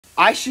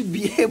I should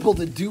be able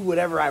to do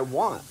whatever I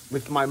want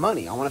with my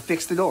money. I want to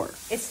fix the door.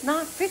 It's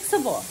not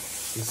fixable.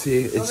 You see,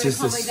 it's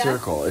just a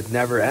circle. It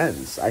never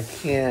ends. I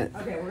can't.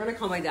 Okay, we're gonna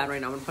call my dad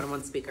right now. I'm gonna put him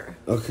on speaker.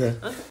 Okay.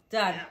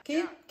 Dad,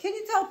 can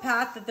you tell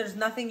Pat that there's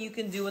nothing you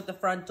can do with the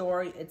front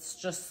door? It's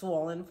just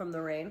swollen from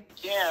the rain.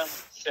 Yeah,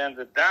 send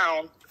it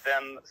down.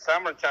 Then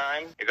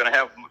summertime, you're gonna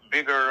have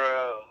bigger.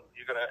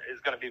 It's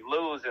gonna be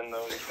loose and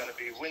it's gonna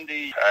be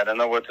windy. I don't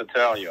know what to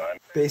tell you.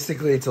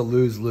 Basically, it's a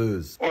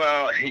lose-lose.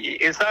 Well,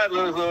 it's not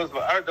lose-lose,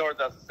 but our door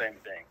does the same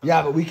thing.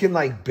 Yeah, but we can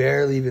like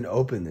barely even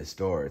open this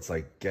door. It's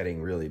like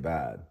getting really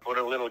bad. Put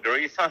a little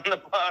grease on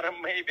the bottom,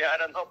 maybe. I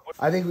don't know.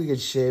 I think we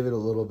could shave it a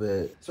little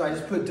bit. So I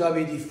just put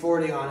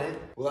WD-40 on it.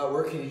 Will that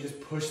work? Can you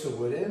just push the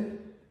wood in?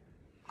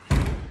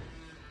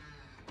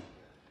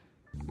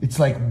 It's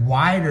like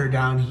wider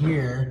down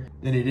here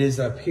than it is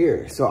up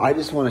here. So I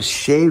just want to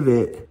shave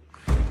it.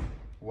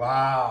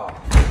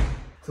 Wow.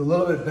 It's a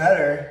little bit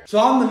better. So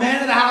I'm the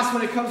man of the house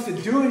when it comes to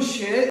doing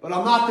shit, but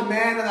I'm not the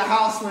man of the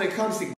house when it comes to